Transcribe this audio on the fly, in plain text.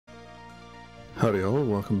Howdy all,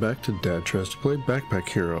 and welcome back to Dad Tries to Play Backpack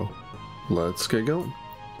Hero. Let's get going.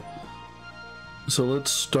 So let's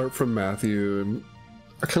start from Matthew, and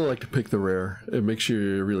I kind of like to pick the rare. It makes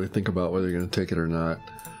you really think about whether you're going to take it or not.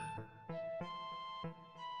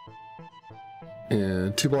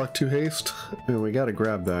 And 2 block, 2 haste, and we got to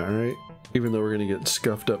grab that, right? Even though we're going to get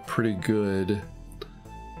scuffed up pretty good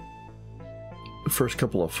the first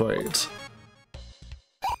couple of fights.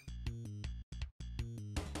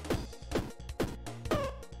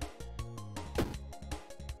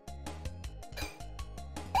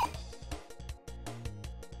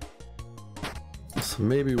 So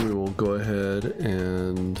maybe we will go ahead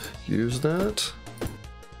and use that.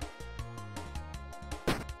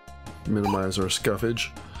 Minimize our scuffage.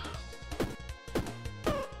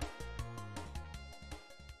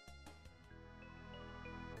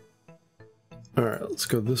 Alright, let's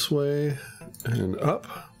go this way and up.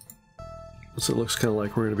 So it looks kind of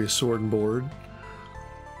like we're going to be sword and board.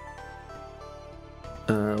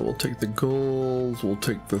 We'll take the gold, we'll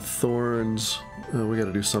take the thorns. We got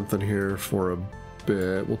to do something here for a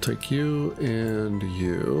bit. We'll take you and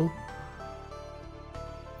you.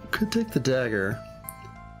 Could take the dagger.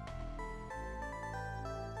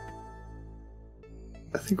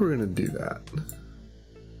 I think we're going to do that.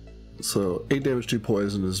 So 8 damage, 2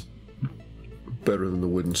 poison is better than the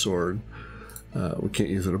wooden sword. We can't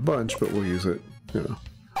use it a bunch, but we'll use it, you know.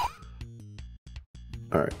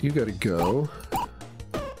 Alright, you gotta go.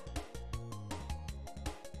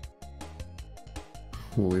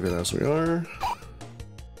 We'll leave it as we are.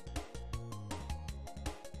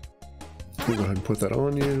 We'll go ahead and put that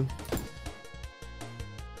on you.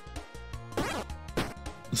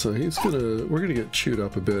 So we're gonna get chewed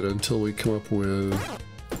up a bit until we come up with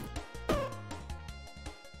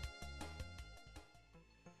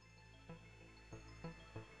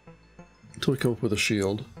a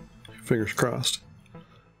shield. Fingers crossed.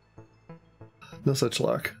 No such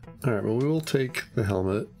luck. Alright, well we will take the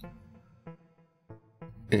helmet.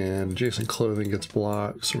 And adjacent clothing gets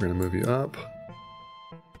blocked, so we're gonna move you up.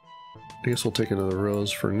 I guess we'll take another rose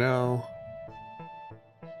for now.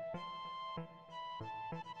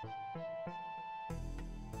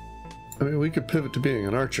 I mean, we could pivot to being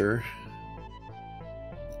an archer.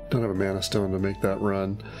 Don't have a mana stone to make that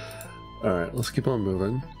run. Alright, let's keep on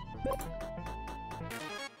moving.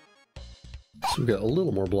 So we've got a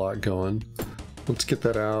little more block going. Let's get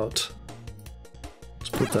that out.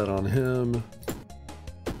 Let's put that on him.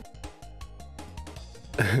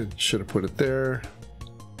 Should have put it there.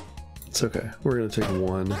 It's okay. We're going to take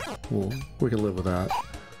 1. We can live with that.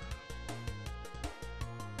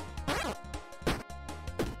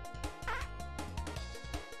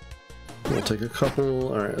 We'll take a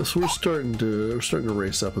couple. All right, so we're starting to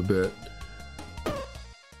race up a bit.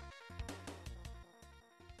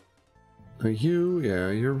 Now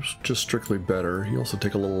you're just strictly better. You also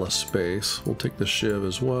take a little less space. We'll take the Shiv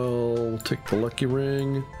as well. We'll take the lucky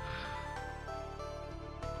ring.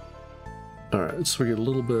 Alright, so we get a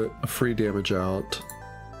little bit of free damage out.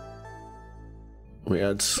 We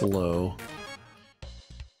add slow.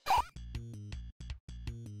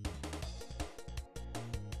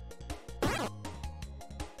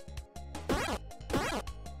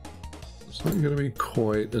 It's not going to be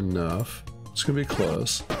quite enough. It's going to be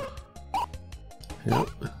close. Yep.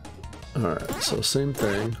 Alright, so same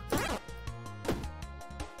thing.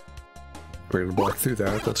 We're going to block through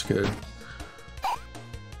that, that's good.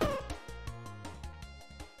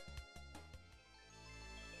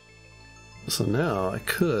 So now I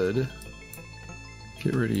could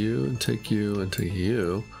get rid of you and take you and take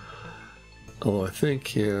you. Although I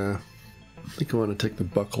think, I want to take the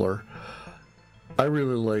buckler. I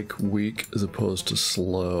really like weak as opposed to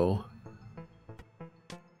slow.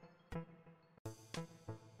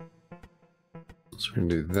 So we're going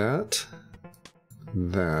to do that.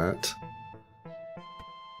 That.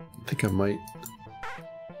 I think I might.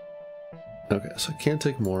 Okay, so I can't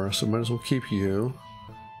take more, so I might as well keep you.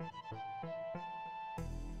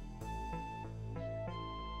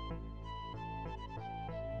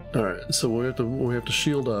 Alright, so we have to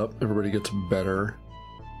shield up. Everybody gets better.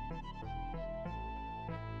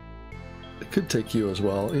 I could take you as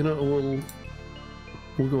well. You know,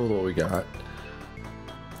 we'll go with what we got.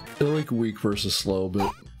 I like weak versus slow,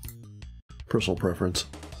 but personal preference.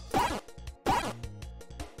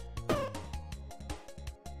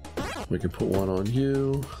 We can put 1 on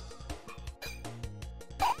you.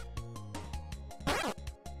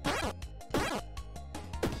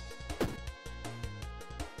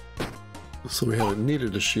 So we haven't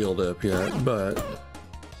needed a shield up yet, but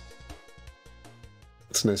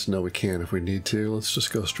it's nice to know we can if we need to. Let's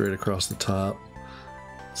just go straight across the top.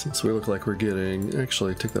 Since we look like we're getting...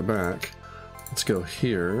 Actually, take that back. Let's go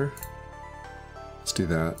here. Let's do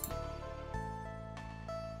that.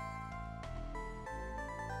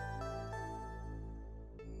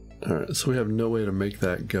 Alright, so we have no way to make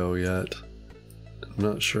that go yet. I'm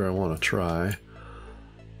not sure I want to try.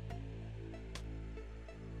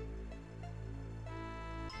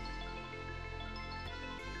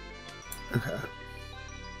 Okay.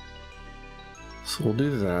 So we'll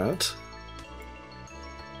do that.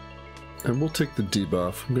 And we'll take the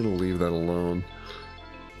debuff. I'm going to leave that alone.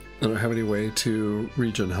 I don't have any way to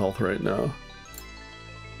regen health right now.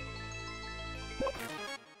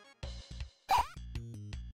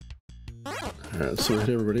 Alright, so we hit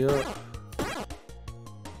everybody up.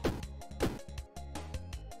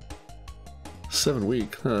 7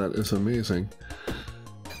 week, that is amazing.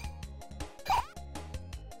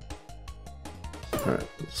 Alright,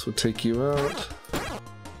 so take you out.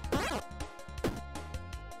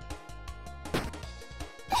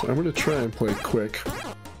 So I'm going to try and play quick.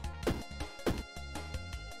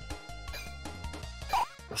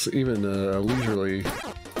 So even a leisurely,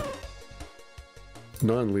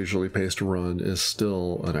 non-leisurely paced run is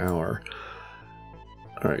still an hour.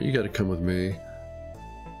 Alright, you gotta come with me.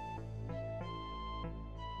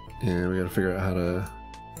 And we gotta figure out how to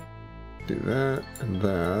do that, and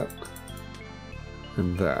that,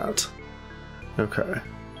 and that. Okay.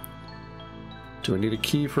 Do I need a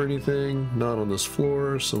key for anything? Not on this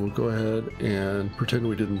floor, so we'll go ahead and pretend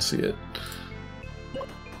we didn't see it.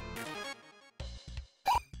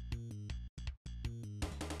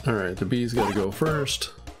 Alright, the bee's gotta go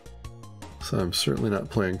first. So I'm certainly not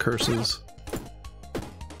playing curses.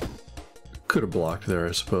 Could have blocked there,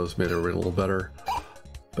 I suppose, made everybody a little better.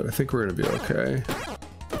 But I think we're gonna be okay.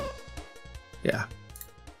 Yeah.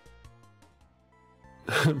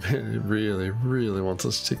 Man, it really, really wants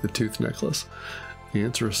us to take the tooth necklace. The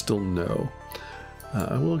answer is still no.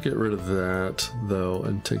 I will get rid of that, though,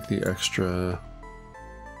 and take the extra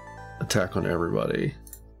attack on everybody.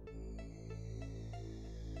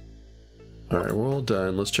 Alright, we're all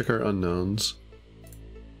done. Let's check our unknowns.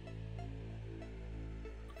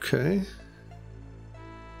 Okay.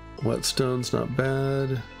 Whetstone's not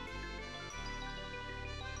bad.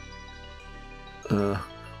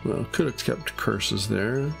 Well, could have kept curses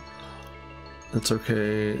there. That's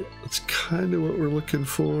okay. That's kind of what we're looking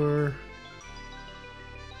for.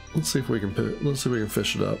 Let's see if we can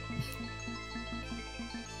fish it up.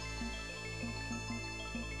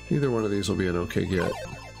 Either one of these will be an okay get.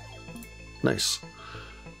 Nice.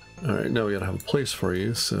 Alright, now we gotta have a place for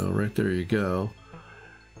you, so right there you go.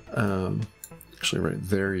 Actually, right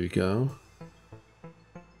there you go.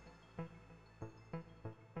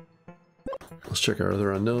 Let's check our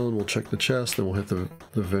other unknown, we'll check the chest, then we'll hit the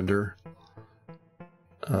vendor.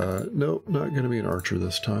 Nope, not gonna be an archer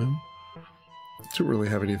this time. Don't really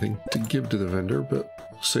have anything to give to the vendor, but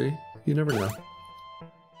we'll see. You never know.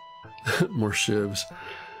 More shivs.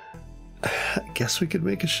 I guess we could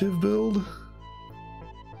make a shiv build?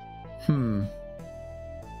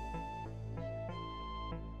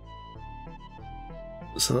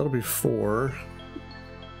 So that'll be 4.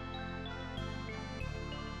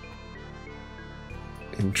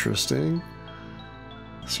 Interesting.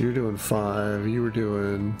 So you're doing 5, you were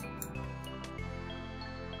doing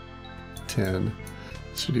 10.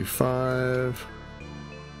 So you do 5,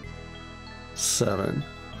 7.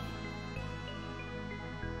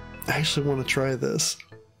 I actually want to try this.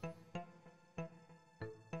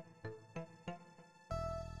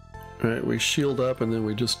 Alright, we shield up and then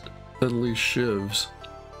we just unleash shivs.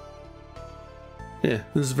 Yeah,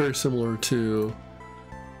 this is very similar to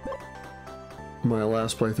my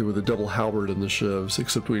last playthrough with the double halberd and the shivs,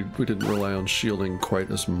 except we didn't rely on shielding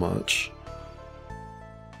quite as much.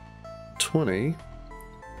 20.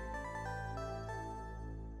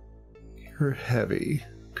 You're heavy,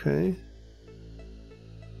 okay?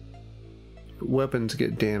 Weapons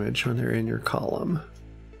get damage when they're in your column.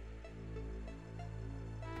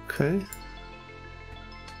 Okay.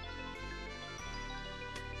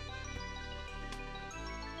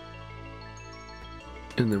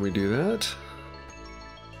 And then we do that.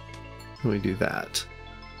 And we do that.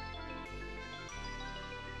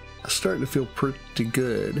 It's starting to feel pretty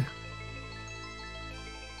good.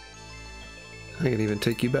 I can even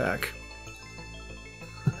take you back.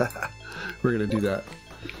 We're gonna do that.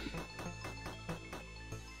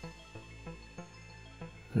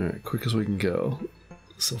 Alright, quick as we can go.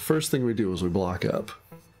 So first thing we do is we block up.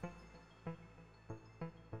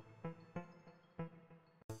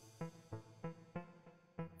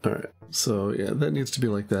 Alright, so yeah, that needs to be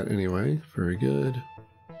like that anyway. Very good.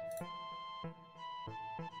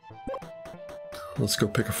 let's go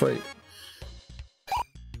pick a fight.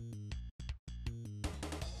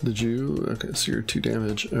 Did you? Okay, so you're 2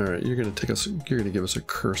 damage. Alright, you're gonna give us a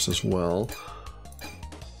curse as well.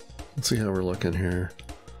 Let's see how we're looking here.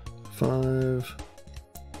 5,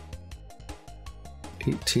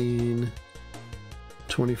 18,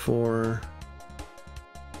 24,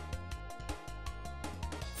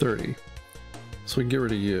 30. So we can get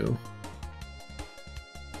rid of you.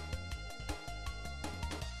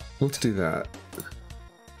 Let's do that.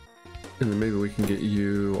 And then maybe we can get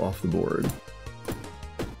you off the board.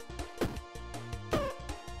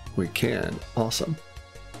 We can. Awesome.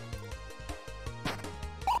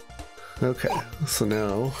 Okay, so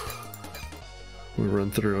now we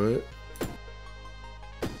run through it.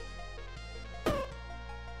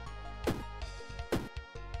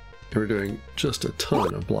 And we're doing just a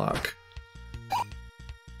ton of block.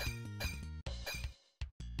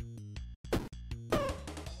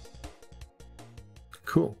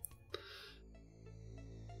 Cool.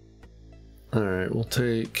 Alright, we'll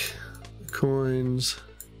take coins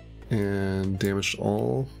and damage to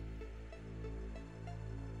all.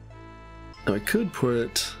 Now I could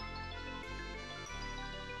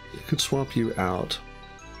swap you out.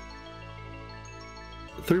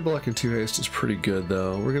 3 block and 2 haste is pretty good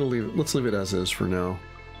though. We're gonna leave it, let's leave it as is for now.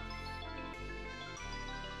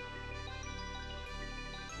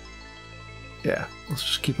 Yeah, let's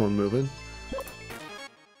just keep on moving.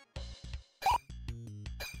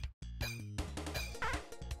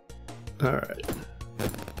 Alright.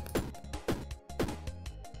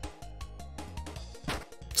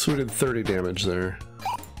 So we did 30 damage there.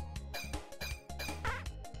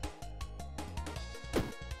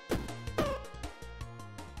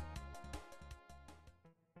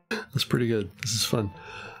 That's pretty good. This is fun.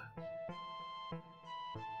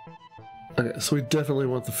 Okay, so we definitely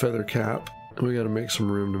want the feather cap, and we gotta make some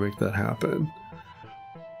room to make that happen.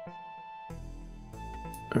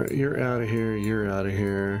 Alright, you're out of here, you're out of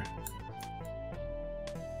here.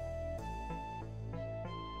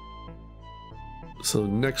 So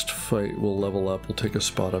next fight we'll level up, we'll take a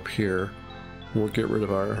spot up here. We'll get rid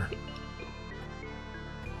of our...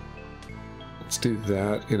 Let's do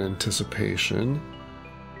that in anticipation.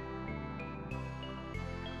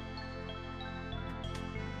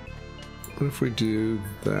 What if we do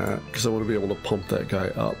that? Because I want to be able to pump that guy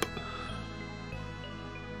up.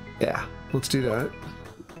 Yeah, let's do that.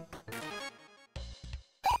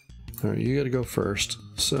 Alright, you gotta go first,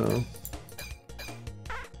 so...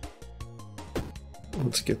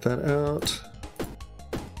 Let's get that out.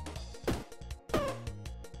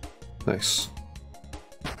 Nice.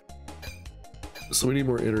 So we need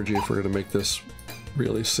more energy if we're going to make this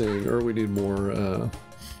really sing, or we need more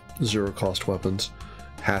zero cost weapons.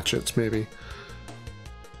 Hatchets, maybe.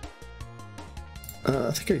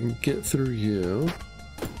 I think I can get through you.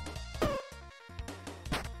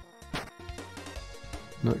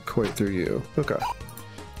 Not quite through you. Okay.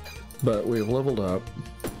 But we've leveled up.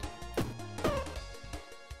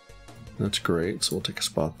 That's great, so we'll take a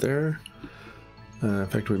spot there. In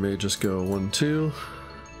fact, we may just go 1, 2.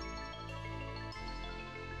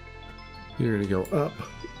 You're gonna go up.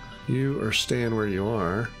 You are staying where you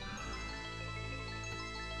are.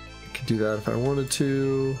 I could do that if I wanted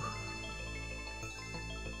to.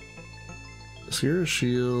 So you're a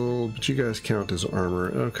shield, but you guys count as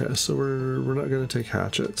armor. Okay, so we're not gonna take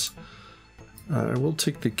hatchets. I will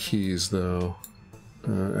take the keys though.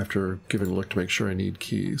 After giving a look to make sure I need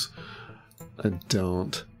keys. I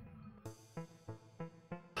don't.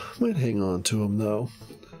 Might hang on to them though.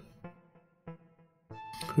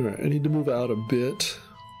 Alright, I need to move out a bit.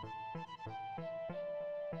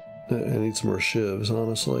 I need some more shivs,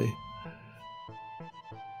 honestly.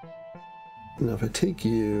 Now if I take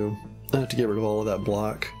you, I have to get rid of all of that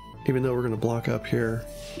block. Even though we're going to block up here.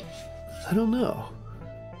 I don't know.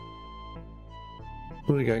 What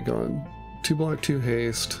do we got going? 2 block, 2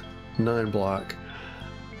 haste, 9 block.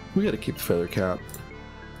 We got to keep the feather cap.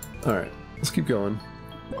 Alright, let's keep going.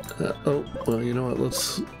 Oh, well, you know what?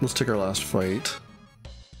 Let's take our last fight.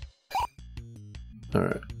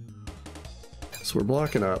 Alright. So we're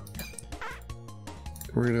blocking up.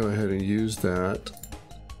 We're going to go ahead and use that.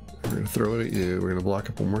 We're going to throw it at you. We're going to block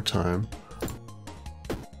up one more time.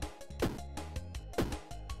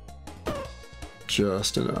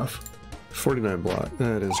 Just enough. 49 block.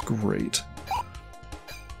 That is great.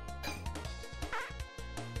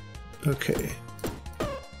 Okay.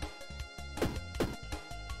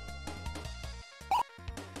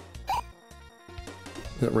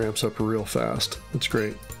 That ramps up real fast. That's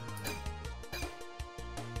great.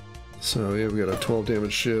 So yeah, we got a 12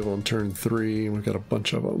 damage shiv on turn 3, and we've got a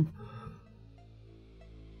bunch of them.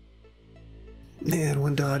 Man,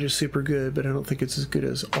 one dodge is super good, but I don't think it's as good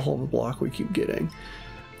as all the block we keep getting.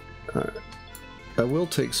 Alright. I will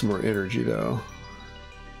take some more energy though.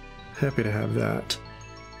 Happy to have that.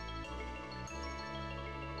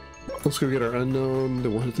 Let's go get our unknown,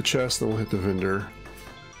 then we'll hit the chest, then we'll hit the vendor.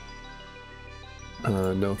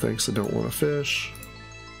 No thanks, I don't want to fish.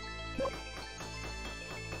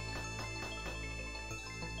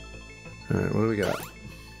 Alright, what do we got?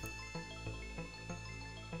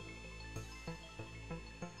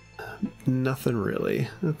 Nothing really.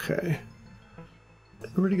 Okay.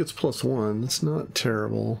 Everybody gets +1. That's not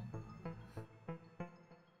terrible.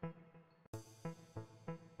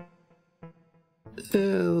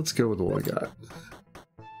 Let's go with what we got.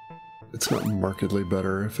 It's not markedly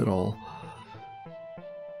better, if at all.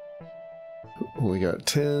 Only got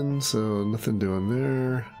 10, so nothing doing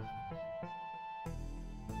there.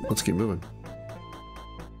 Let's keep moving.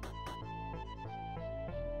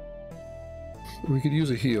 We could use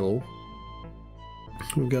a heal.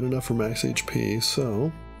 We've got enough for max HP,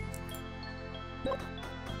 so...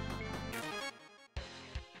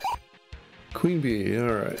 Queen Bee,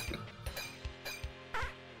 alright.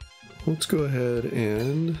 Let's go ahead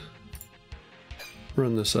and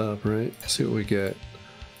run this up, right? See what we get.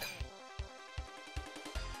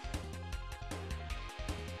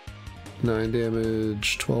 Nine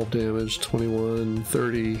damage, 12 damage, 21,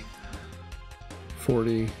 30,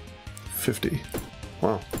 40, 50.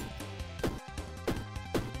 Wow.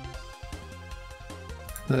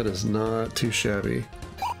 That is not too shabby.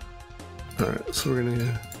 Alright, so we're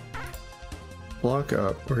gonna block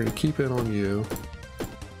up. We're gonna keep it on you.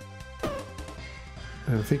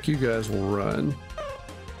 And I think you guys will run.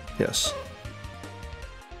 Yes.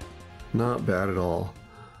 Not bad at all.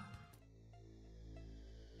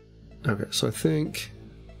 Okay, so I think...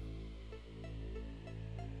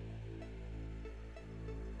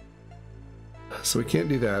 So we can't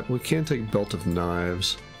do that. We can take Belt of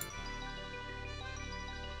Knives.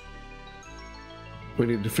 We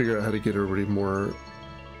need to figure out how to get everybody more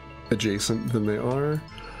adjacent than they are.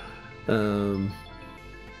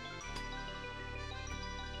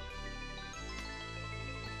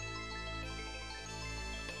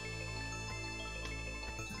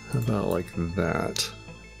 How about like that?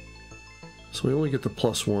 So we only get the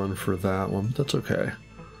 +1 for that one, but that's okay.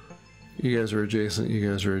 You guys are adjacent, you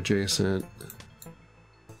guys are adjacent.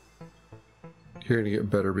 You're gonna get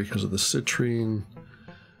better because of the citrine.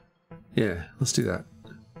 Yeah, let's do that.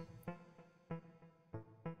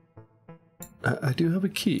 I do have a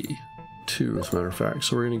key, too, as a matter of fact,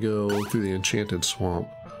 so we're gonna go through the Enchanted Swamp.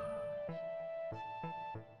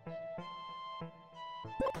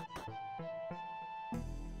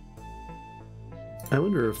 I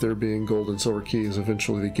wonder if there being gold and silver keys,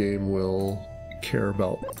 eventually the game will care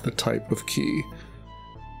about the type of key.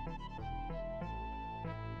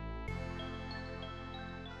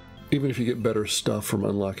 Even if you get better stuff from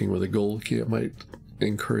unlocking with a gold key, it might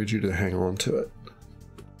encourage you to hang on to it.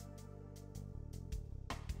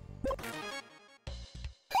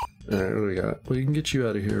 Alright, what do we got? We can get you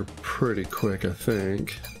out of here pretty quick, I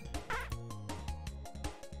think.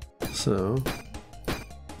 So...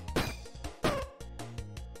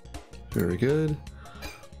 very good.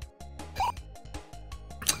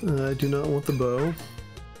 I do not want the bow.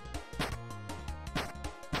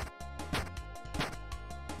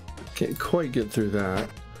 Can't quite get through that.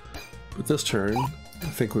 But this turn, I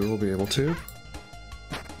think we will be able to.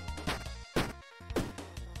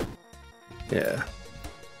 Yeah.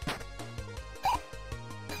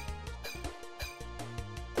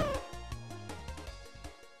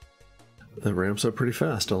 That ramps up pretty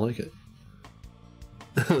fast, I like it.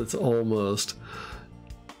 It's almost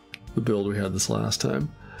the build we had this last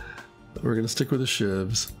time. We're going to stick with the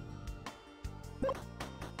Shivs.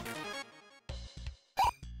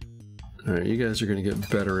 Alright, you guys are going to get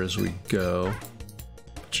better as we go,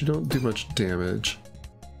 but you don't do much damage.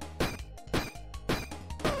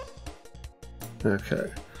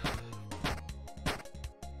 Okay.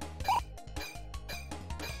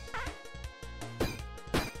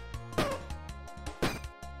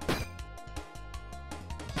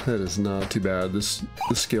 That is not too bad. This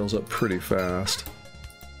scales up pretty fast.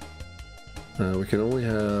 We can only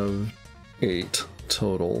have 8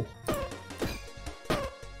 total.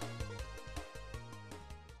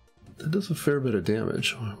 That does a fair bit of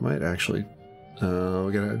damage. Might actually...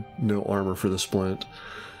 we got no armor for the splint.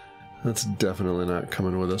 That's definitely not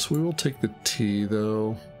coming with us. We will take the T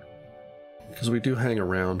though, because we do hang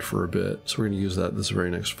around for a bit, so we're going to use that this very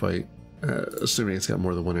next fight, assuming it's got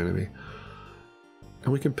more than one enemy.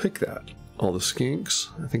 And we can pick that. All the skinks,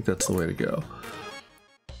 I think that's the way to go.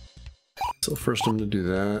 So first I'm going to do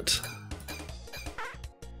that.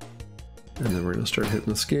 And then we're going to start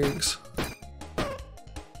hitting the skinks.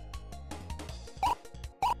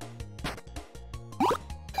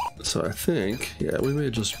 So I think, yeah, we may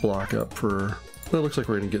just block up for... Well, it looks like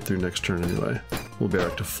we're going to get through next turn anyway. We'll be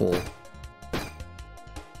back to full.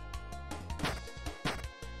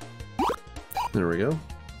 There we go.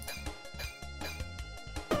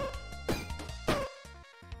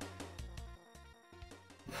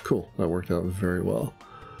 Cool, that worked out very well.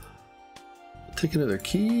 Take another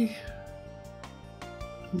key.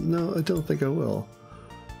 No, I don't think I will.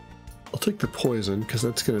 I'll take the poison, because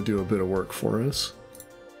that's going to do a bit of work for us.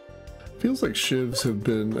 Feels like Shivs have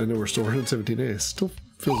been, I know we're still running 17A, it still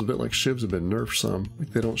feels a bit like Shivs have been nerfed some.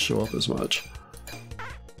 Like they don't show up as much.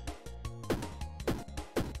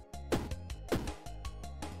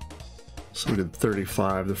 So we did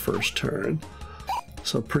 35 the first turn.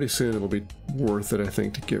 So pretty soon it'll be worth it, I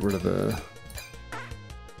think, to get rid of the...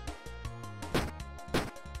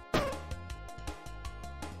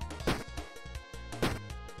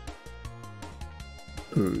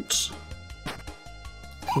 boots.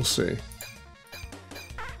 We'll see.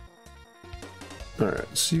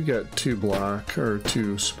 Alright, so you got 2 block, or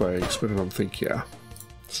 2 spikes, but I don't think, yeah,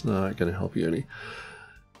 it's not going to help you any.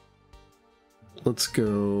 Let's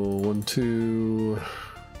go 1, 2,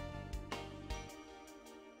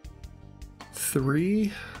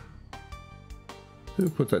 3. We'll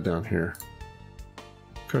put that down here.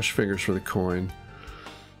 Cross your fingers for the coin.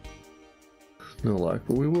 No luck,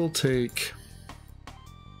 but we will take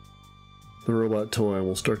the robot toy and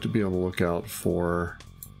we'll start to be on the lookout for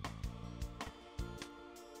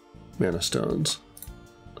mana stones.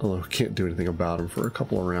 Although we can't do anything about them for a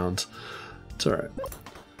couple of rounds. It's alright.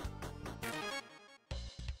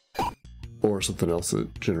 Or something else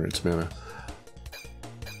that generates mana.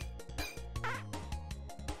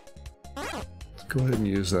 Let's go ahead and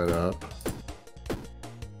use that up.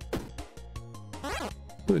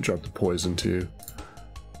 Let me drop the poison too.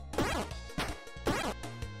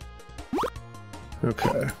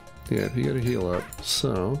 Okay. Yeah, you gotta heal up.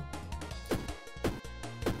 So...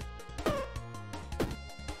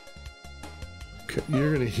 okay,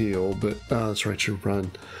 you're gonna heal, but... oh, that's right, you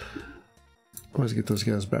run. Always get those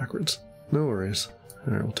guys backwards. No worries.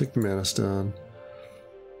 Alright, we'll take the mana stone.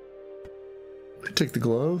 I take the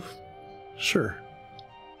glove? Sure.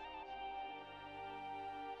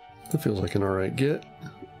 That feels like an alright get.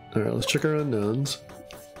 Alright, let's check our unknowns.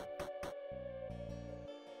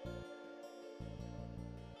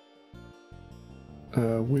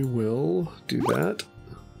 We will do that.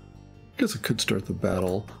 Guess I could start the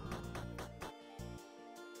battle.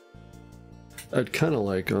 I'd kind of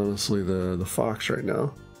like, honestly, the fox right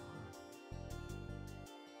now.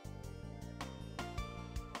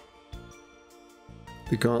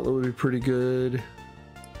 The gauntlet would be pretty good.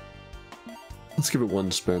 Let's give it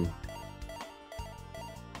 1 spin.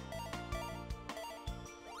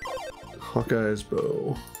 Hawkeye's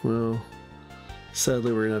bow. Well,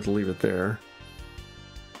 sadly we're gonna have to leave it there.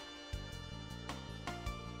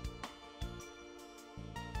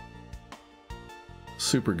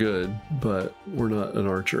 Super good, but we're not an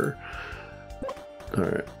archer.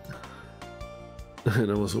 Alright.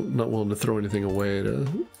 And I was not willing to throw anything away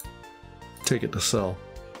to take it to sell.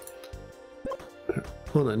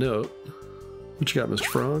 On that note, what you got, Mr.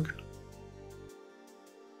 Frog?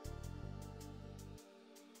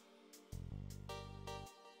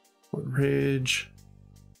 What rage?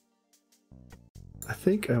 I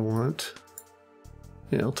think I want...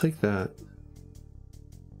 yeah, I'll take that.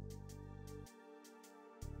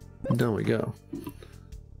 And down we go. I'm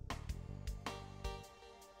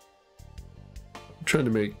trying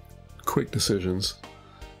to make quick decisions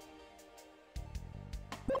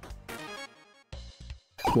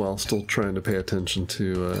while still trying to pay attention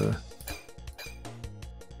to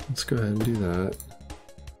let's go ahead and do that.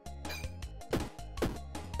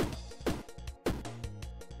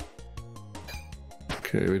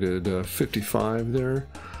 Okay, we did 55 there.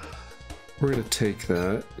 We're gonna take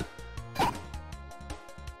that.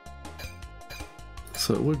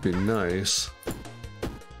 So it would be nice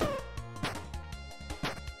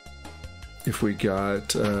if we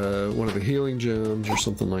got one of the healing gems or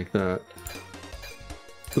something like that.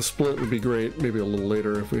 The split would be great, maybe a little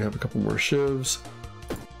later if we have a couple more shivs.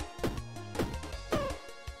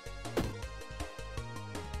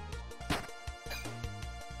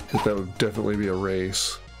 But that would definitely be a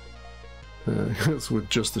race. It's with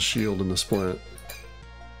just the shield and the splint.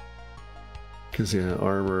 Because yeah,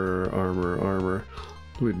 armor.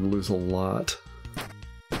 We'd lose a lot.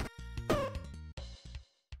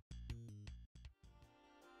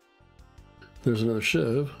 There's another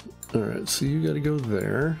shiv. Alright, so you gotta go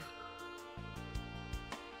there.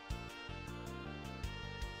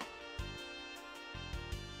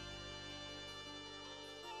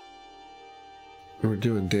 We're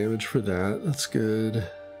doing damage for that. That's good.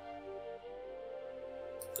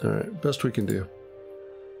 Alright, best we can do.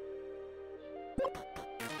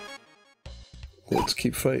 Let's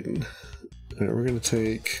keep fighting. Alright, we're gonna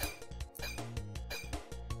take...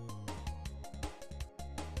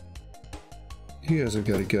 You guys have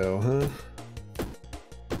got to go, huh?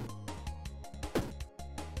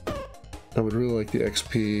 I would really like the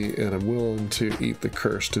XP, and I'm willing to eat the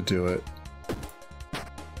curse to do it.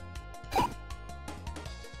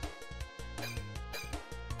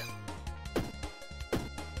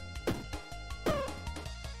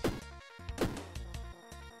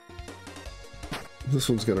 This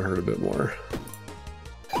one's gonna hurt a bit more.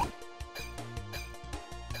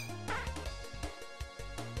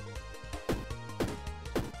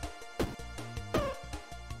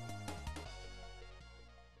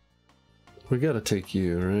 We gotta take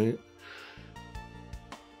you, right?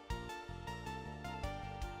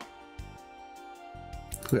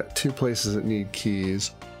 We got 2 places that need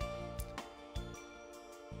keys.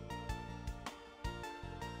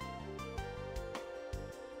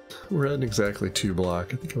 We're at exactly 2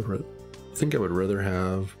 block. I think I would rather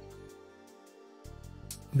have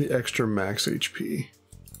the extra max HP.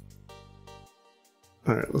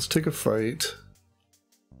 Alright, let's take a fight.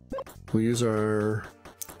 We'll use our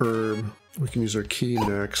herb. We can use our key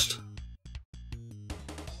next.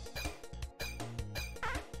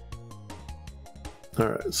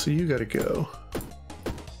 Alright, so you gotta go.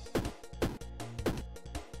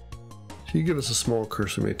 If you give us a small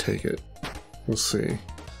curse, we may take it. We'll see.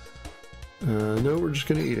 No, we're just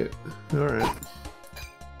gonna eat it. Alright.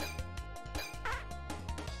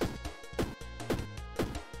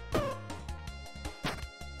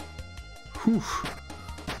 Whew.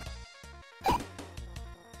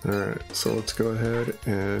 Alright, so let's go ahead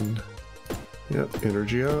and... Yep,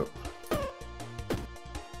 energy up.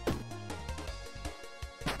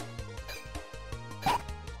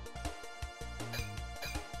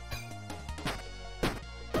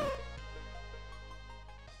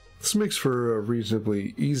 This makes for a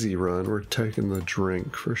reasonably easy run. We're taking the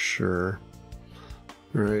drink for sure.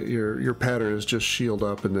 Alright, your pattern is just shield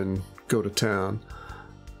up and then go to town.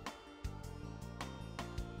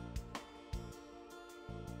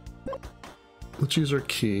 Let's use our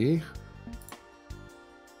key.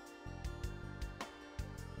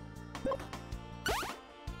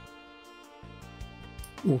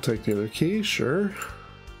 We'll take the other key, sure.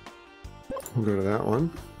 We'll go to that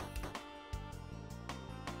one.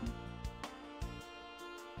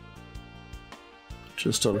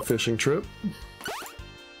 Just on a fishing trip.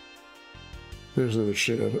 There's another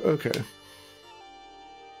Shiv. Okay.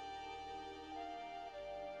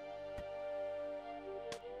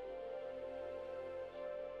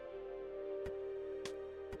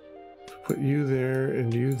 Put you there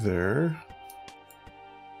and you there.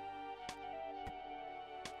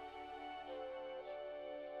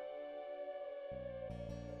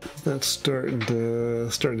 That's starting to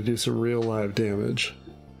do some real live damage.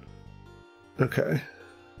 Okay.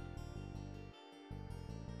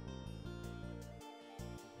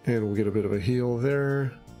 And we'll get a bit of a heal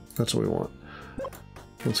there. That's what we want.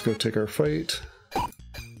 Let's go take our fight.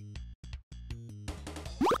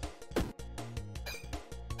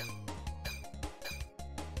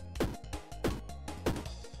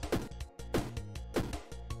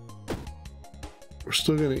 We're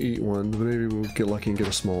still gonna eat one, but maybe we'll get lucky and get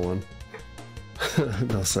a small one.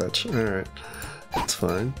 No such. Alright. That's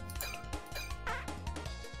fine.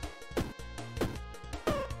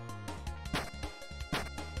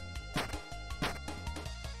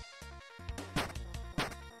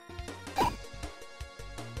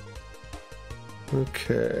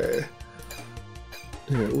 Okay.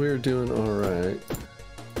 Yeah, we're doing alright.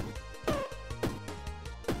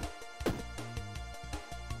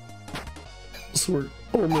 So we're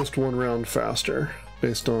almost 1 round faster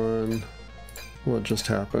based on what just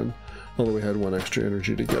happened. Although we had 1 extra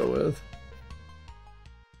energy to go with.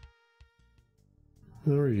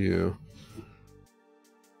 How are you?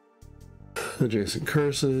 Adjacent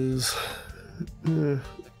curses. I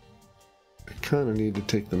kind of need to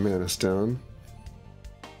take the Manus down.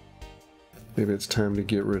 Maybe it's time to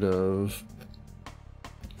get rid of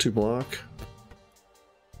 2 block.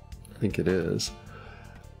 I think it is.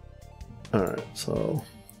 Alright, so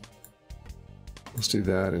let's do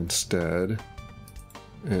that instead.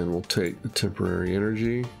 And we'll take the temporary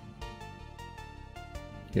energy.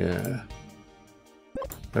 Yeah.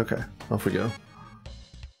 Okay, off we go.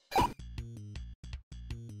 I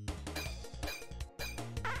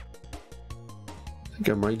think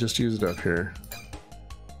I might just use it up here.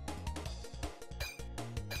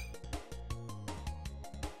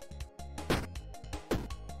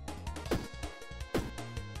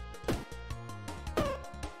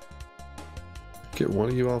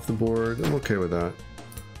 you off the board. I'm okay with that.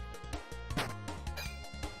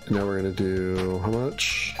 And now we're gonna do how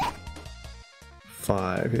much?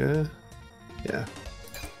 5, yeah? Yeah.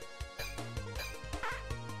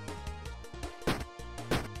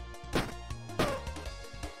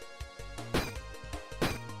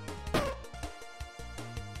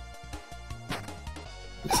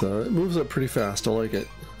 So it moves up pretty fast. I like it.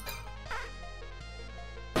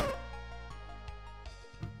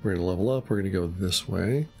 We're gonna level up. We're gonna go this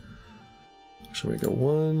way. Should we go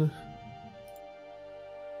 1?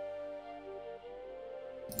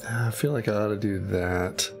 I feel like I ought to do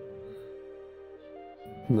that.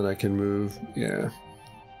 And then I can move. Yeah.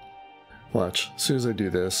 Watch. As soon as I do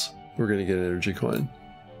this, we're gonna get an energy coin.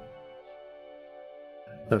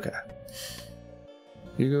 Okay.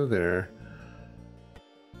 You go there.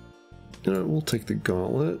 You know, we'll take the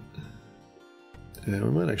gauntlet. And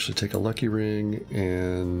we might actually take a lucky ring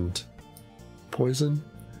and poison.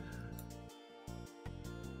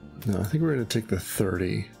 No, I think we're going to take the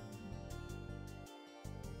 30.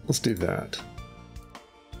 Let's do that.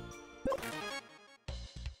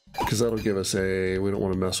 Because that'll give us a... We don't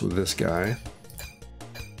want to mess with this guy.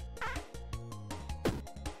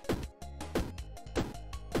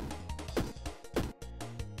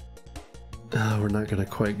 We're not going to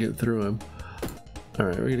quite get through him.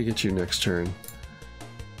 Alright, we're going to get you next turn.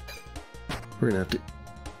 We're going to have to...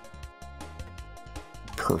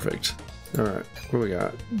 Perfect. Alright, what do we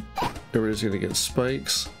got? Everybody's going to get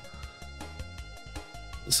spikes.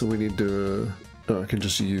 So we need to... Oh, I can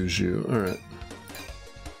just use you. Alright.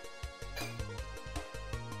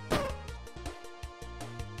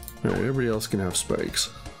 Alright, everybody else can have spikes.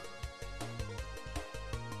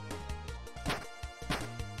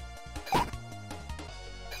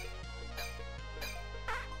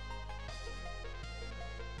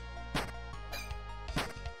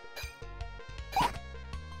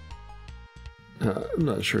 I'm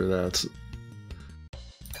not sure that's...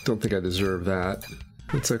 Don't think I deserve that.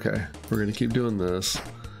 It's okay. We're gonna keep doing this.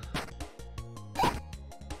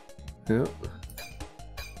 Yep.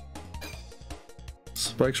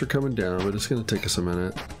 Spikes are coming down, but it's gonna take us a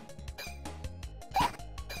minute.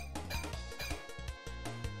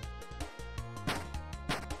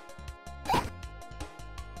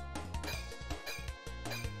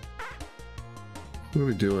 What are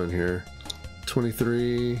we doing here?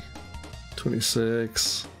 23...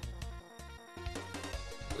 26.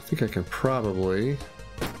 I think I can probably...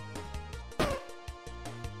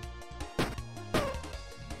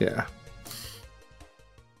 Yeah.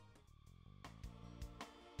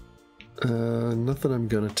 Nothing I'm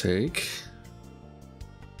gonna take.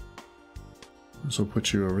 So we'll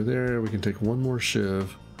put you over there. We can take one more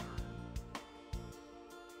Shiv.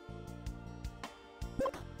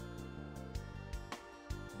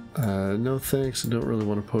 No thanks, I don't really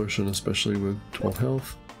want a potion, especially with 12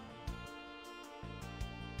 health.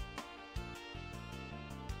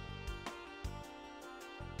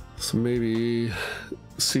 So maybe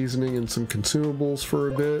seasoning and some consumables for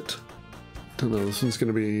a bit. Don't know, this one's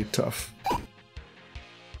gonna be tough.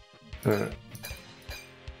 Alright.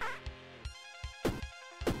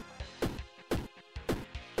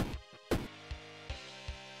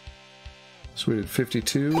 So we did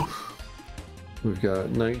 52. We've got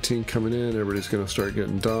 19 coming in, everybody's going to start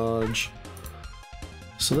getting dodge.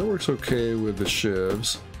 So that works okay with the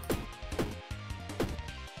Shivs.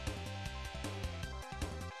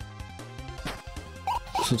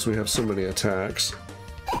 Since we have so many attacks.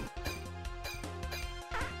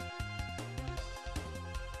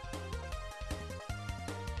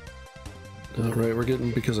 Alright, we're getting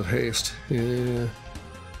because of haste. Yeah.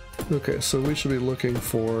 Okay, so we should be looking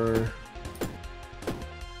for...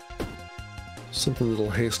 something that'll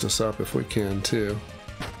haste us up if we can, too.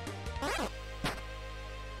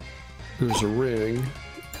 There's a ring.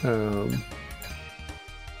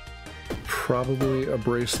 Probably a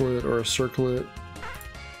bracelet or a circlet.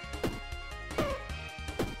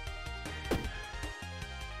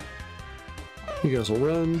 You guys will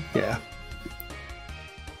run? Yeah.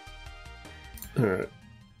 Alright.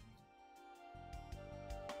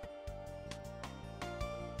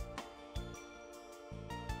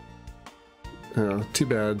 Too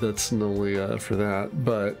bad that's only for that,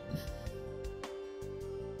 but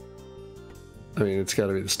I mean, it's got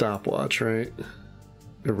to be the stopwatch, right?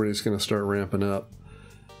 Everybody's going to start ramping up.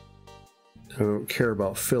 I don't care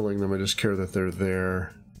about filling them, I just care that they're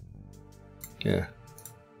there. Yeah,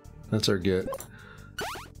 that's our get.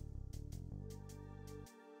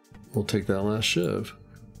 We'll take that last Shiv.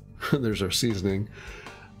 There's our seasoning.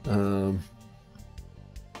 I'm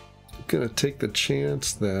gonna take the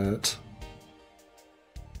chance that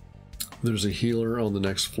There's a healer on the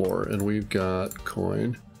next floor, and we've got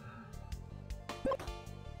coin.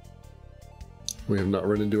 We have not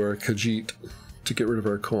run into our Khajiit to get rid of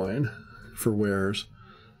our coin for wares.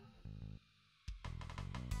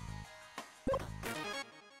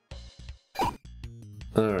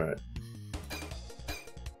 Alright.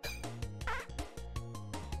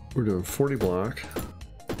 We're doing 40 block.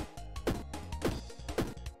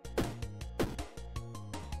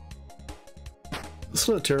 It's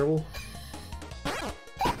not terrible.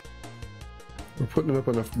 We're putting up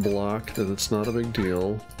enough block that it's not a big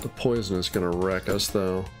deal. The poison is going to wreck us,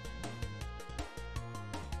 though.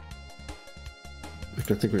 I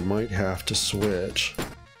think we might have to switch.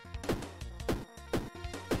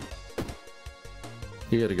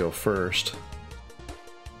 You got to go first.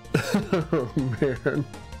 Oh, man.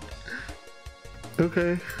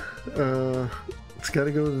 Okay. It's got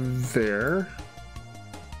to go there.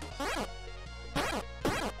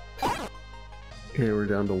 Okay, we're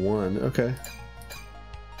down to 1. Okay.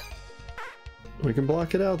 We can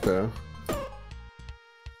block it out, though.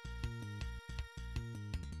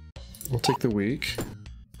 We'll take the weak.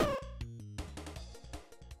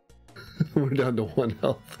 We're down to 1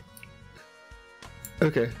 health.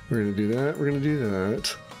 Okay, we're gonna do that. We're gonna do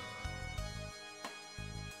that.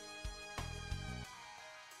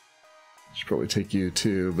 Should probably take you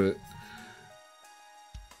too, but...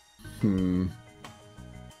 No,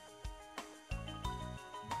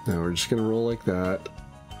 we're just gonna roll like that.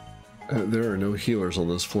 There are no healers on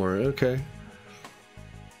this floor. Okay.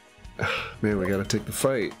 Man, we gotta take the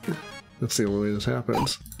fight. That's the only way this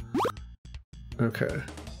happens. Okay.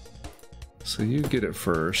 So you get it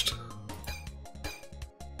first.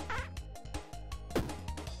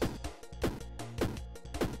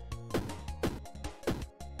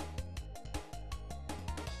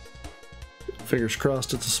 Fingers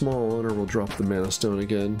crossed it's a small one, or we'll drop the mana stone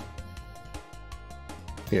again.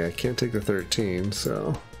 Yeah, I can't take the 13,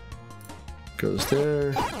 so... Goes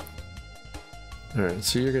there. Alright,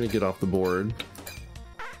 so you're gonna get off the board.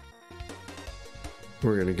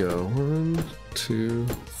 We're gonna go 1, 2,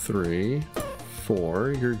 3,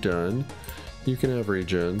 4. You're done. You can have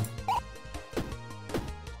regen.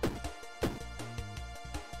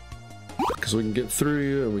 Because we can get through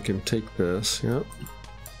you and we can take this. Yep.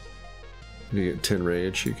 If you get 10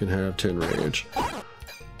 rage, you can have 10 rage.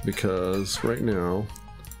 Because right now,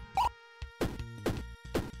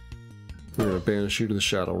 we're going to banish you to the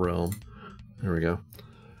Shadow Realm. There we go.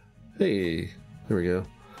 Hey, there we go.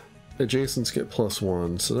 Adjacents get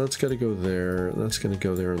 +1, so that's got to go there. That's going to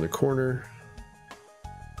go there in the corner.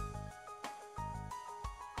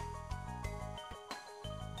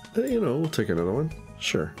 You know, we'll take another one.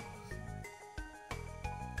 Sure.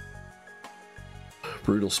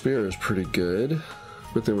 Brutal Spear is pretty good,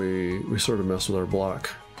 but then we sort of mess with our block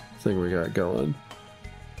thing we got going.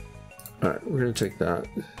 Alright, we're going to take that.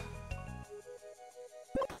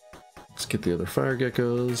 Let's get the other fire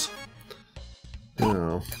geckos.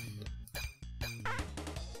 Now,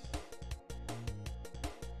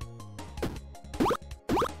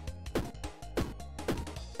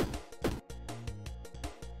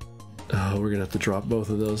 oh, we're going to have to drop both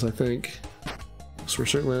of those, I think. So we're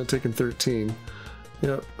certainly not taking 13.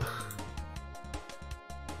 Yep.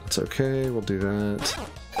 That's okay, we'll do that.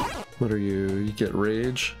 What are you? You get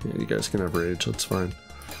rage? Yeah, you guys can have rage, that's fine.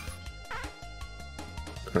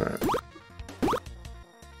 Alright.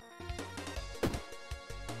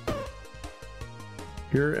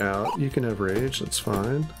 You're out, you can have rage, that's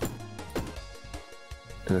fine.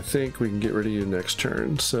 And I think we can get rid of you next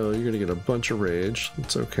turn, so you're gonna get a bunch of rage,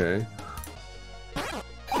 that's okay.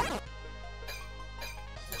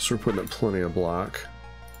 So we're putting up plenty of block.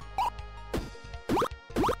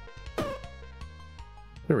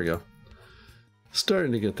 There we go.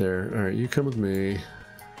 Starting to get there. Alright, you come with me.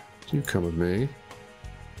 You come with me.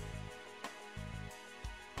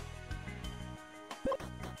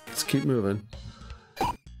 Let's keep moving.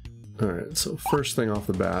 Alright, so first thing off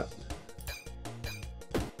the bat.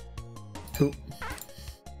 Oop.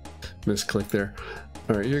 Misclick there.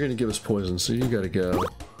 Alright, you're gonna give us poison, so you gotta go.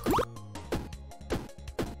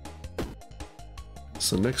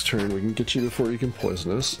 So next turn we can get you before you can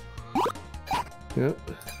poison us. Yep.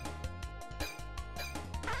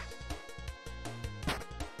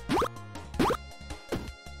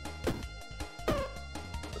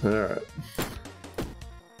 Alright.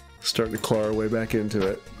 Starting to claw our way back into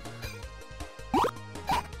it.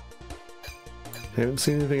 Haven't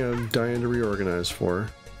seen anything I'm dying to reorganize for.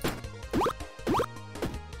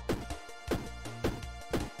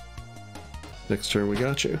 Next turn we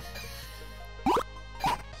got you.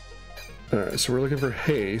 Alright, so we're looking for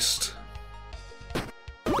haste.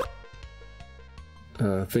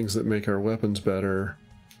 things that make our weapons better.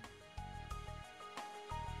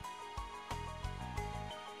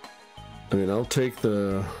 I mean, I'll take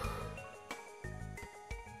the...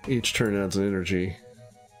 Each turn adds an energy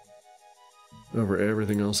over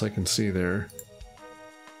everything else I can see there.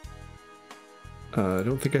 I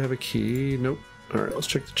don't think I have a key. Nope. Alright, let's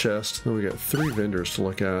check the chest. Then we got 3 vendors to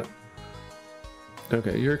look at.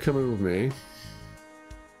 Okay, you're coming with me.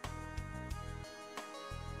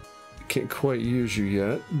 Can't quite use you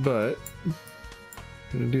yet, but I'm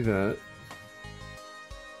gonna do that.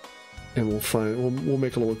 And we'll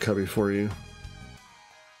make a little cubby for you.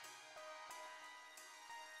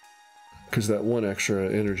 Because that 1 extra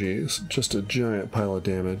energy is just a giant pile of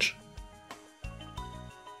damage.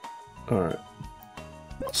 Alright.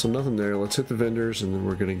 So nothing there. Let's hit the vendors and then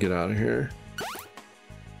we're gonna get out of here.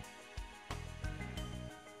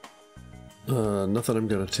 Nothing I'm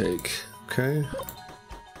gonna take. Okay.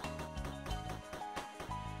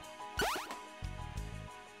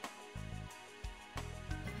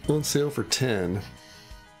 On sale for 10.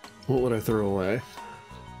 What would I throw away?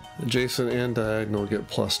 Adjacent and diagonal get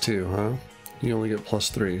 +2, huh? You only get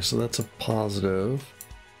 +3, so that's a positive.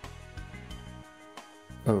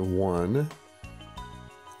 1.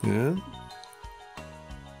 Yeah.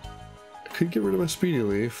 I could get rid of my speedy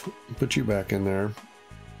leaf, put you back in there.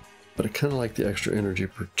 But I kind of like the extra energy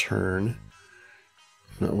per turn.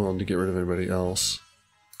 I'm not willing to get rid of anybody else.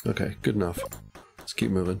 Okay, good enough. Let's keep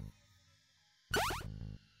moving.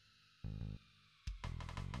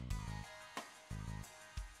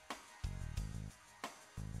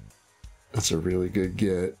 That's a really good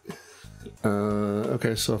get.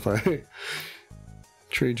 Okay, so if I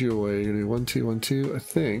trade you away, you're gonna do 1, 2, 1, 2. I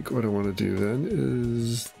think what I want to do then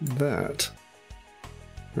is that.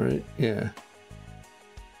 Right? Yeah.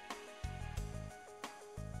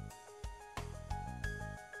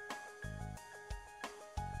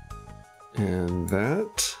 And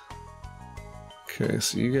that. Okay,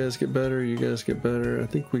 so you guys get better, you guys get better. I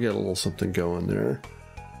think we got a little something going there.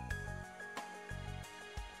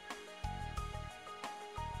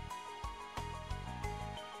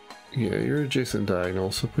 Yeah, you're adjacent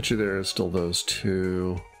diagonal, so put you there as still those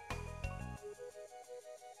 2.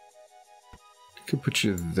 I could put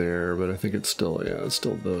you there, but I think it's still, yeah, it's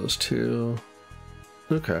still those 2.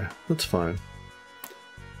 Okay, that's fine.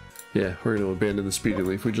 Yeah, we're going to abandon the speedy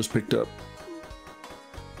leaf we just picked up.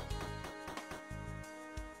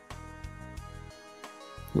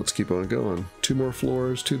 Let's keep on going. 2 more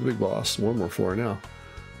floors to the big boss. 1 more floor now.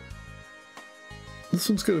 This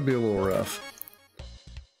one's going to be a little rough.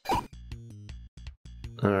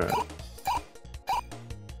 Alright.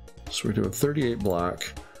 So we're doing 38 block.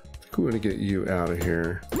 I think we want to get you out of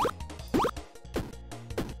here.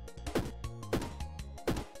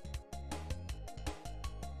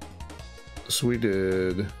 So we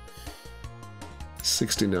did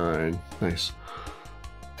 69. Nice.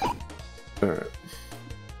 Alright.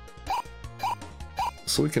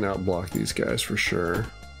 So we can outblock these guys for sure.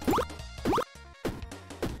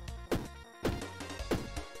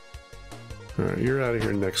 Alright, you're out of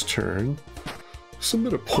here next turn. Some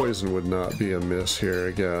bit of poison would not be amiss here,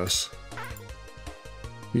 I guess.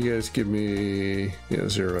 You guys give me, yeah,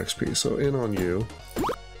 0 XP, so in on you.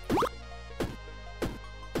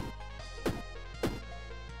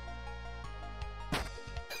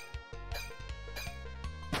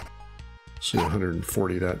 So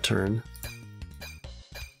 140 that turn.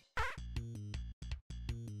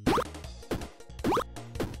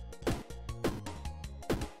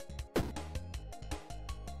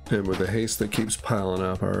 And with the haste that keeps piling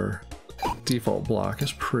up, our default block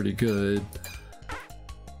is pretty good.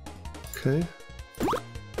 Okay.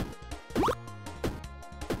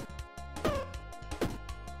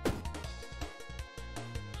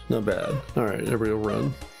 Not bad. Alright, everybody will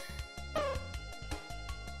run.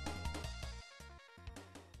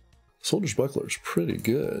 Soldier's Buckler is pretty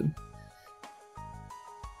good.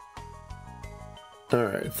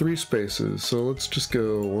 Alright, 3 spaces, so let's just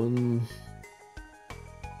go 1,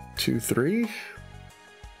 2, 3.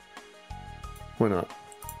 Why not?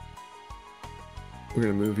 We're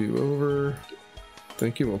gonna move you over.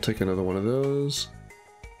 Thank you, we'll take another one of those.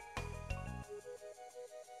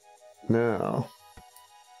 Now,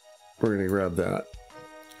 we're gonna grab that,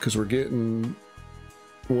 because we're getting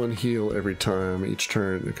 1 heal every time, each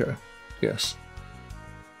turn. Okay, yes.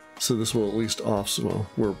 So this will at least offset, well,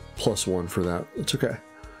 we're +1 for that. It's okay.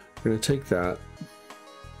 We're gonna take that.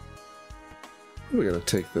 We're gonna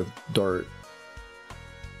take the dart.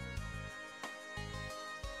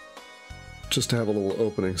 Just to have a little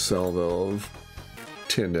opening salvo of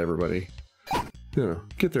 10 to everybody. You know,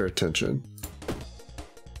 get their attention.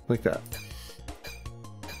 Like that.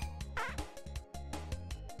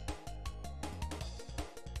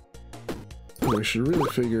 We should really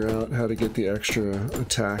figure out how to get the extra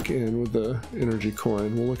attack in with the energy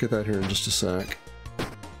coin. We'll look at that here in just a sec.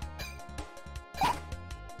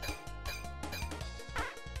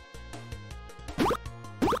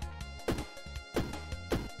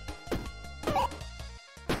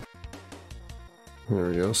 There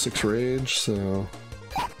we go, 6 rage, so...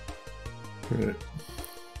 Alright.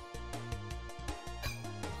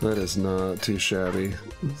 That is not too shabby.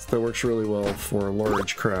 That works really well for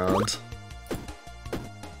large crowds.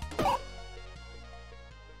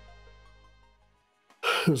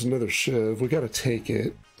 There's another Shiv. We gotta take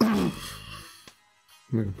it. We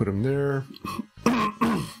can put him there.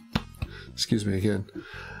 Excuse me again.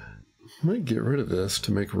 Might get rid of this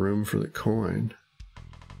to make room for the coin.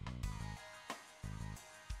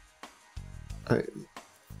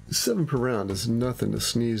 7 per round is nothing to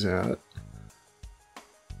sneeze at.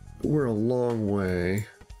 But we're a long way.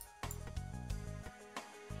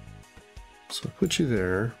 So I'll put you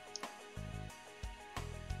there.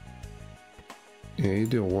 Yeah, you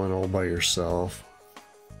do one all by yourself.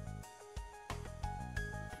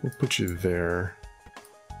 We'll put you there.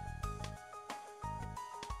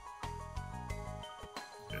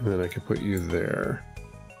 And then I can put you there.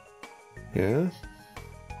 Yeah?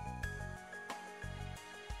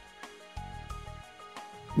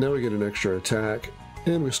 Now we get an extra attack,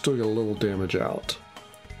 and we still get a little damage out.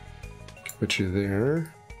 Put you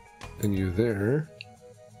there, and you there.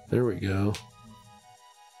 There we go.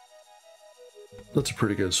 That's a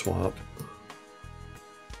pretty good swap.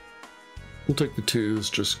 We'll take the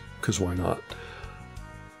 2s just because why not?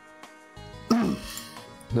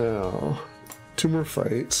 Now, 2 more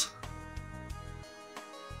fights.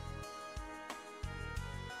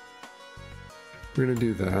 We're gonna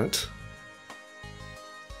do that.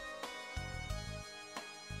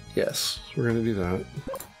 Yes, we're gonna do that.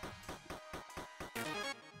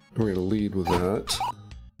 We're gonna lead with that.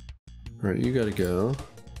 Alright, you gotta go.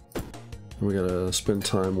 We gotta spend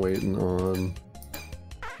time waiting on...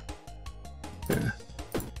 Yeah.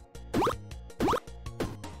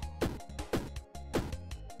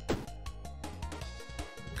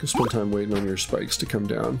 Could spend time waiting on your spikes to come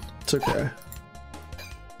down. It's okay.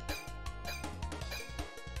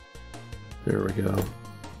 There we go.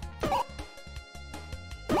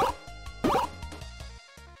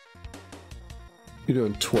 You're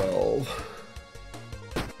doing 12.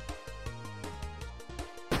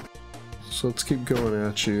 So let's keep going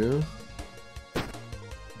at you.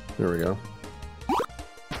 There we go.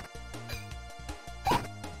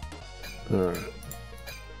 Alright.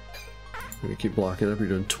 I'm gonna keep blocking up. You're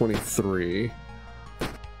doing 23.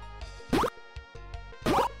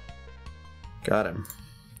 Got him.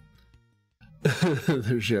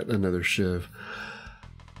 There's yet another Shiv.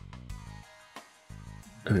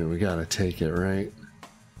 I mean, we gotta take it, right?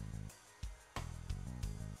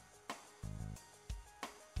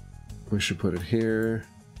 We should put it here.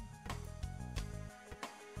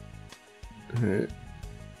 Alright.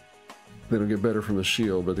 They don't get better from the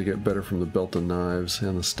shield, but they get better from the belt of knives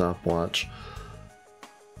and the stopwatch.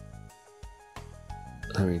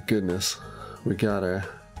 I mean, goodness. We gotta...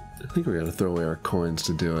 I think we gotta throw away our coins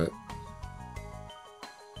to do it.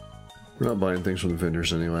 We're not buying things from the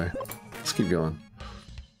vendors anyway. Let's keep going.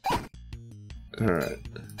 Alright.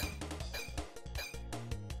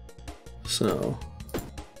 So...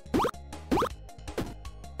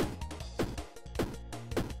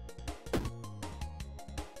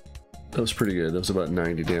 that was pretty good. That was about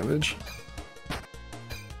 90 damage.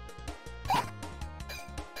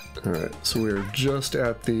 Alright, so we're just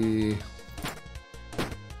at the...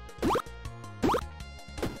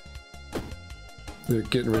 they're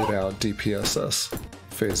getting rid out DPSS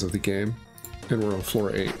phase of the game. And we're on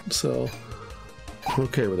floor 8, so we're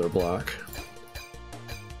okay with our block.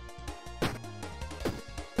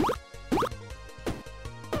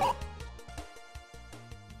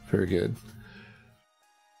 Very good.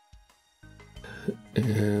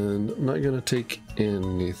 And I'm not going to take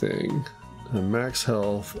anything. Max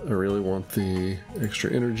health, I really want the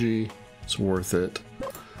extra energy. It's worth it.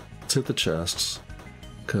 Let's hit the chests,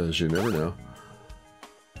 because you never know.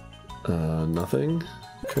 Nothing?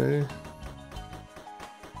 Okay.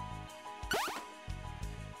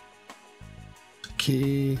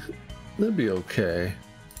 Key, that'd be okay.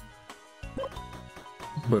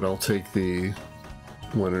 But I'll take the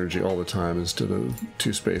 1 energy all the time instead of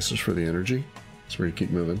 2 spaces for the energy. That's where you keep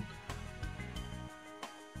moving.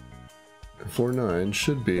 Floor 9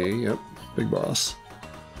 should be, yep, big boss.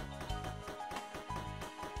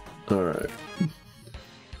 Alright.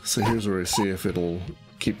 So here's where we see if it'll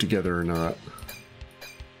keep together or not.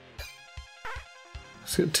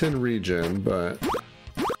 It's got 10 regen, but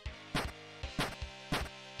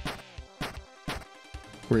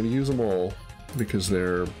We're going to use them all because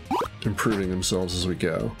they're improving themselves as we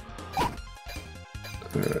go.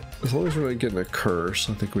 Alright, as long as we're not getting a curse,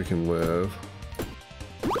 I think we can live.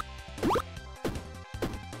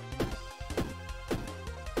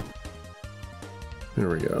 There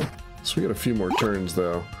we go. So we got a few more turns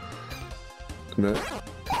though. And that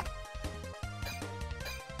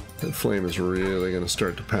flame is really going to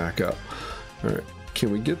start to pack up. Alright, can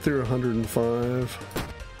we get through 105?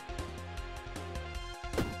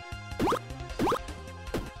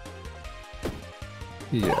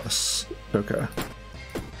 Yes. Okay.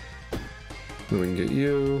 Then we can get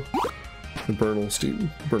you. The burn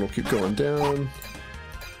will keep going down.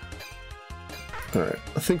 Alright,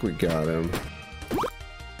 I think we got him.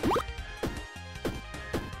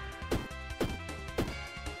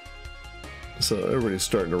 So everybody's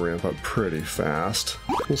starting to ramp up pretty fast.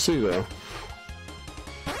 We'll see though.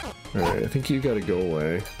 Alright, I think you gotta go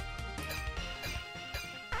away.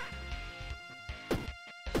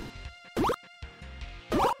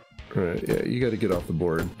 Alright, yeah, you gotta get off the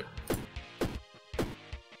board.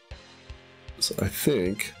 So I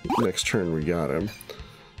think next turn we got him.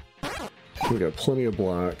 We got plenty of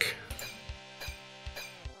block.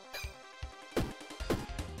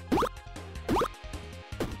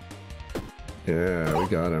 Yeah, we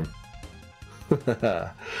got him.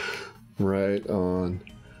 Right on.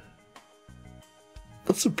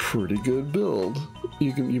 That's a pretty good build.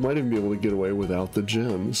 You might even be able to get away without the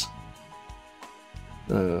gems.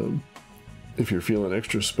 If you're feeling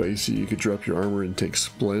extra spicy, you could drop your armor and take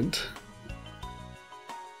splint.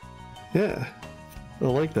 Yeah, I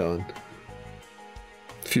like that one.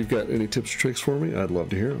 If you've got any tips or tricks for me, I'd love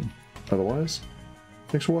to hear them. Otherwise,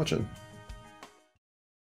 thanks for watching.